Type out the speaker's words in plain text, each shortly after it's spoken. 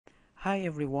Hi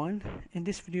everyone, in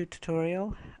this video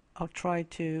tutorial I'll try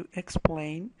to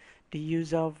explain the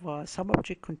use of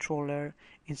SubObject controller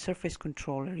in Surface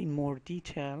controller in more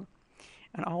detail,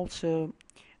 and also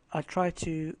I'll try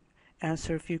to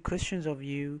answer a few questions of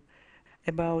you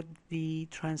about the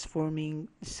transforming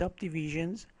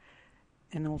subdivisions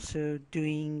and also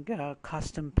doing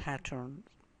custom patterns.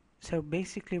 So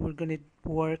basically we're going to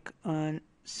work on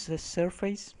the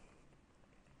surface,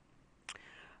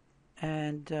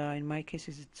 and in my case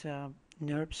it's a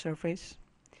NURB surface,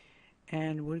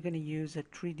 and we're going to use a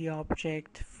 3D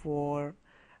object for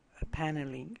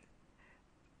paneling.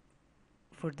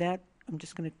 For that I'm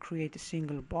just going to create a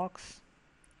single box.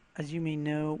 As you may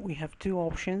know, we have two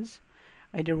options.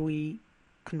 Either we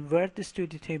convert this to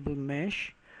the table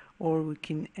mesh, or we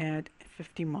can add a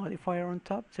 50 modifier on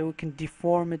top, so we can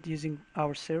deform it using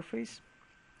our surface.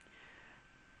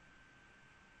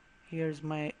 Here's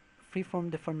my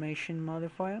freeform deformation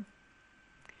modifier.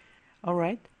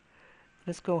 Alright,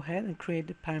 let's go ahead and create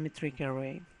the parametric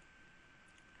array.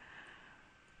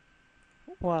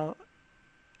 Well,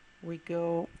 we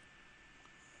go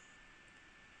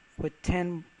with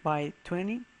 10 by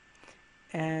 20,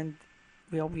 and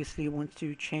we obviously want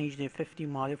to change the 50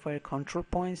 modifier control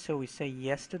points, so we say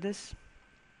yes to this.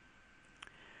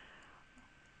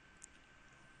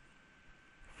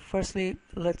 Firstly,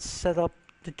 let's set up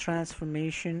the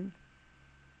transformation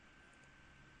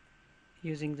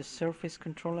using the surface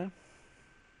controller.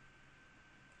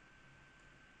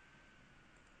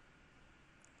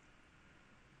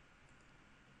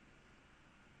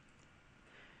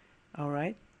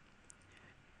 Alright,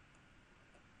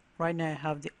 right now I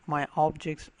have my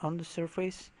objects on the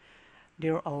surface.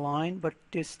 They're aligned, but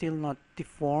they're still not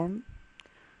deformed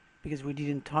because we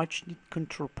didn't touch the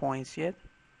control points yet.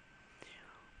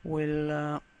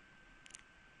 Let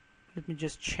me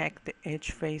just check the edge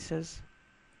faces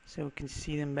so we can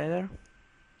see them better.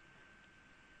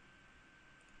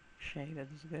 Shade, that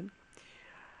is good.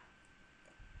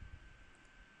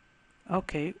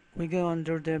 Okay, we go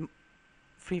under the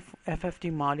free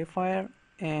FFT modifier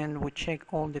and we check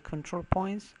all the control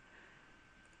points.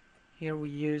 Here we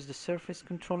use the surface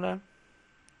controller.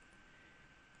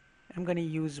 I'm going to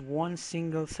use one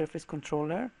single surface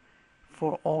controller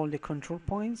for all the control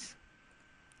points,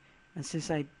 and since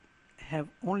I have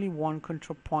only one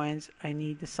control point, I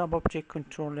need the SubObject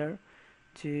controller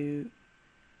to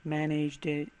manage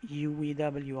the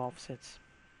UVW offsets.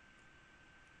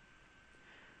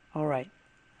 Alright,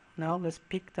 now let's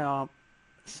pick the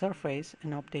surface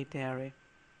and update the array.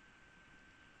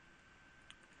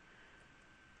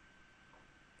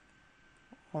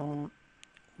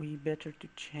 We better to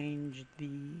change the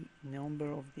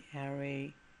number of the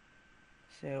array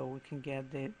so we can get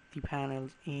the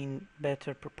panels in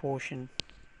better proportion.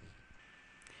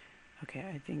 Okay,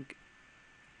 I think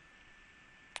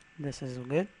this is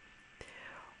good.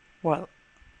 Well,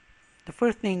 the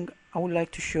first thing I would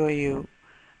like to show you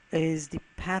is the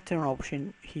pattern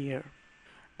option here.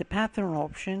 The pattern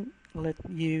option lets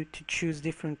you to choose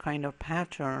different kind of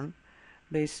pattern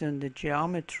based on the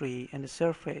geometry and the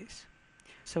surface.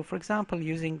 So for example,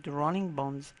 using the running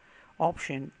bones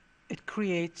option, it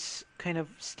creates kind of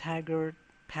staggered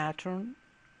pattern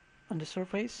on the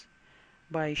surface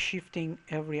by shifting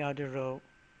every other row.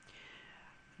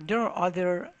 There are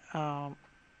other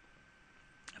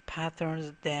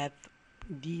patterns that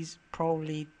these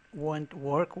probably won't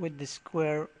work with the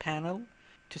square panel.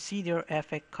 To see their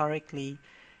effect correctly,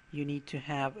 you need to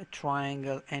have a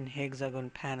triangle and hexagon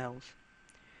panels.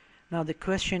 Now the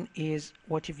question is,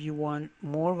 what if you want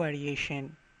more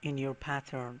variation in your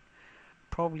pattern?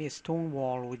 Probably a stone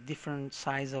wall with different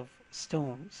size of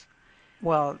stones.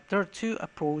 Well, there are two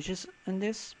approaches in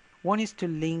this. One is to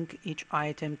link each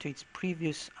item to its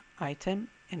previous item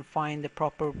and find the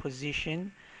proper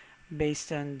position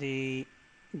based on the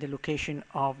location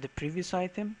of the previous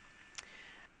item.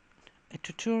 A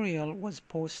tutorial was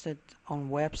posted on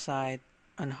website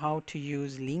on how to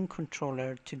use link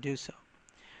controller to do so.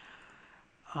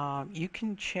 You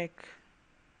can check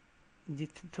the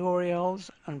tutorials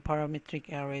on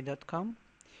parametricarray.com.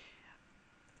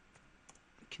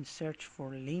 You can search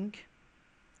for link.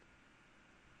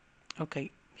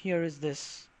 Okay, here is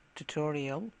this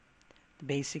tutorial, the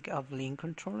basic of link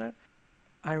controller.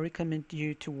 I recommend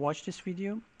you to watch this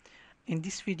video. In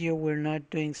this video we're not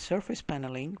doing surface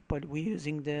paneling, but we're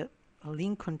using the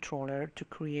link controller to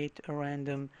create a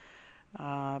random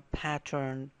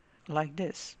pattern like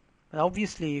this. But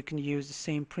obviously you can use the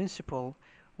same principle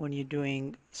when you're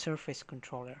doing surface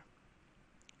controller.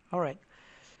 Alright,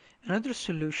 another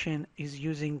solution is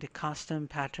using the custom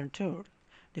pattern tool.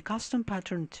 The custom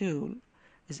pattern tool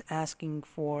is asking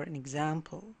for an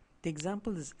example. The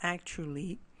example is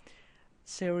actually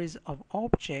series of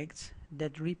objects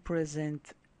that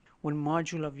represent one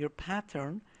module of your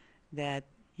pattern that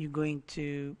you're going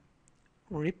to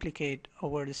replicate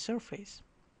over the surface.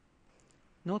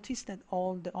 Notice that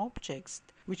all the objects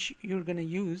which you're going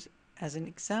to use as an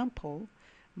example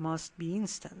must be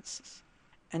instances,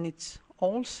 and it's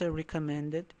also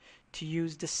recommended to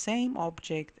use the same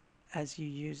object as you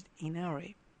used in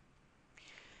array.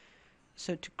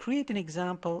 So to create an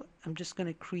example, I'm just going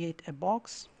to create a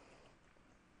box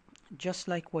just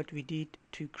like what we did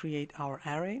to create our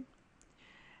array,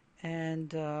 and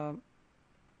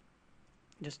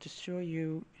just to show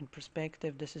you in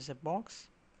perspective, this is a box.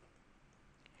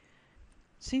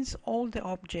 Since all the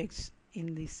objects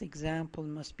in this example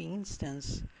must be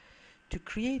instance, to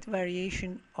create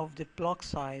variation of the block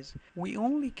size, we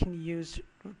only can use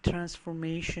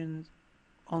transformations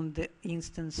on the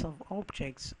instance of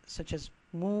objects such as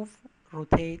move,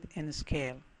 rotate, and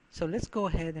scale. So let's go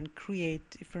ahead and create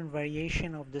different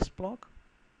variation of this block.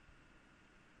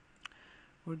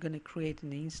 We're going to create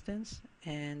an instance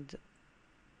and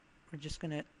we're just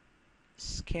going to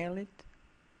scale it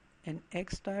in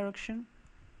X direction.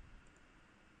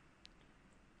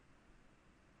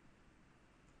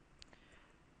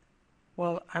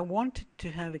 Well, I wanted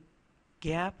to have a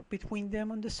gap between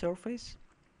them on the surface,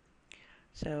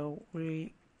 so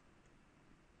we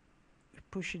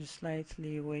push it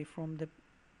slightly away from the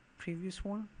previous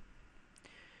one.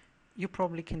 You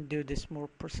probably can do this more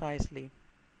precisely.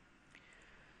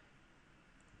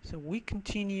 So we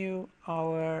continue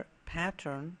our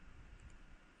pattern,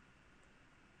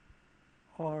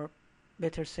 or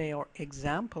better say our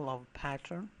example of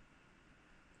pattern.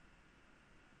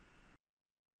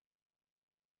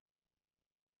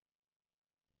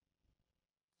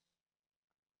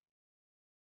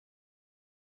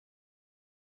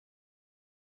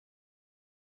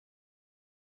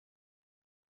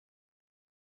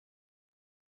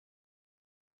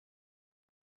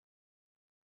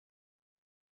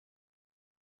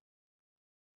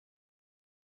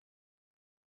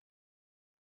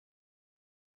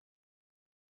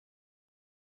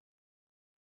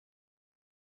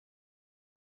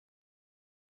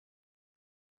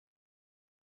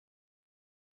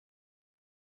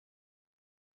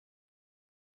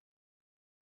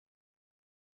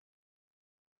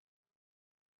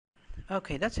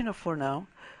 Okay, that's enough for now.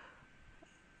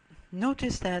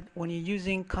 Notice that when you're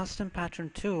using custom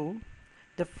pattern tool,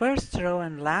 the first row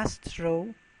and last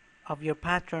row of your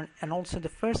pattern, and also the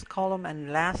first column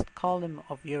and last column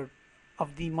of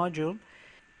the module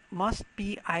must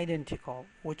be identical,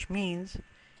 which means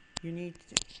you need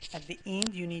to, at the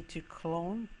end you need to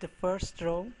clone the first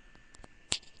row,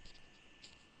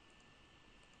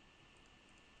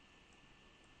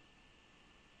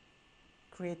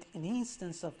 create an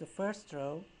instance of the first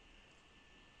row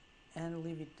and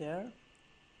leave it there,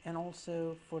 and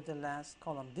also for the last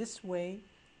column. This way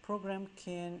program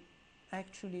can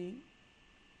actually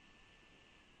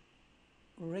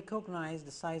recognize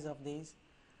the size of this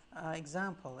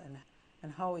example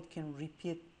and how it can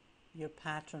repeat your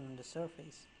pattern on the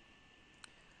surface.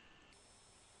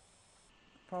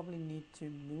 Probably need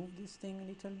to move this thing a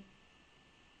little.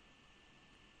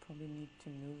 Probably need to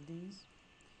move these,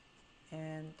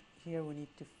 and here we need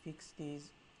to fix these.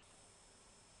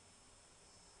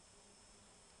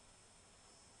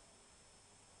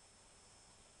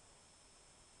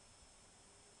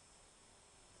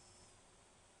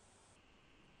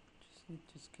 Just need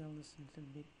to scale this a little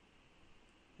bit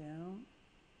down.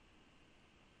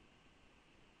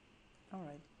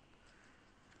 Alright.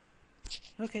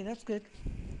 Okay, that's good.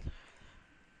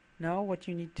 Now what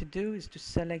you need to do is to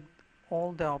select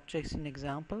all the objects in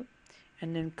example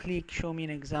and then click show me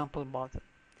an example button.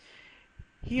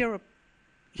 Here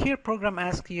program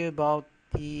asks you about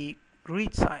the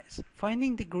grid size.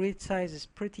 Finding the grid size is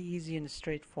pretty easy and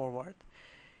straightforward.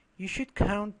 You should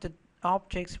count the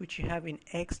objects which you have in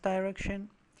X direction,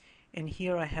 and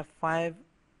here I have 5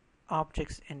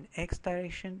 objects in X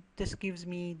direction. This gives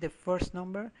me the first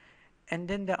number, and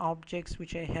then the objects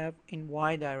which I have in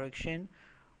Y direction,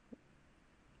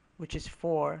 which is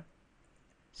 4.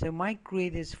 So my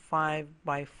grid is 5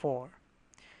 by 4.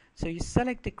 So you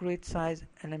select the grid size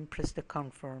and then press the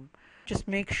confirm. Just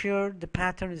make sure the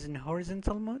pattern is in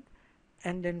horizontal mode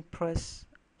and then press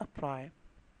apply.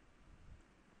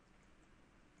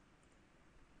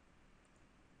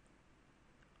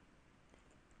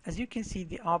 As you can see,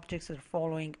 the objects are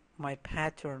following my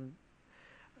pattern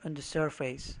on the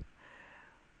surface.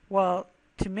 Well,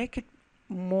 to make it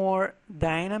more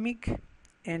dynamic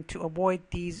and to avoid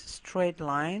these straight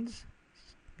lines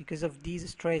Because of these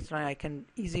straight lines, I can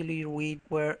easily read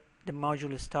where the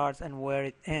module starts and where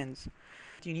it ends.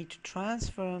 You need to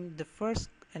transform the first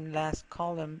and last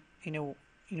column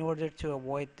in order to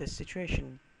avoid this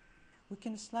situation. We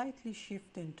can slightly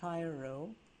shift the entire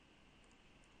row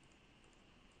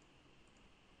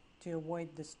to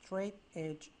avoid the straight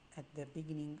edge at the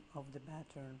beginning of the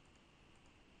pattern.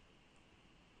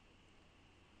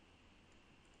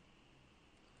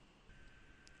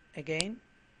 Again,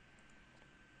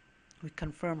 we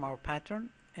confirm our pattern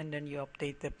and then you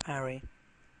update the array.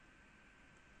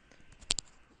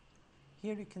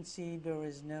 Here you can see there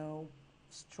is no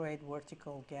straight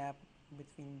vertical gap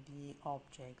between the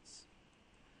objects.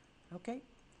 Okay,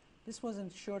 this was a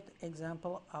short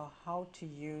example of how to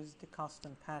use the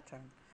custom pattern.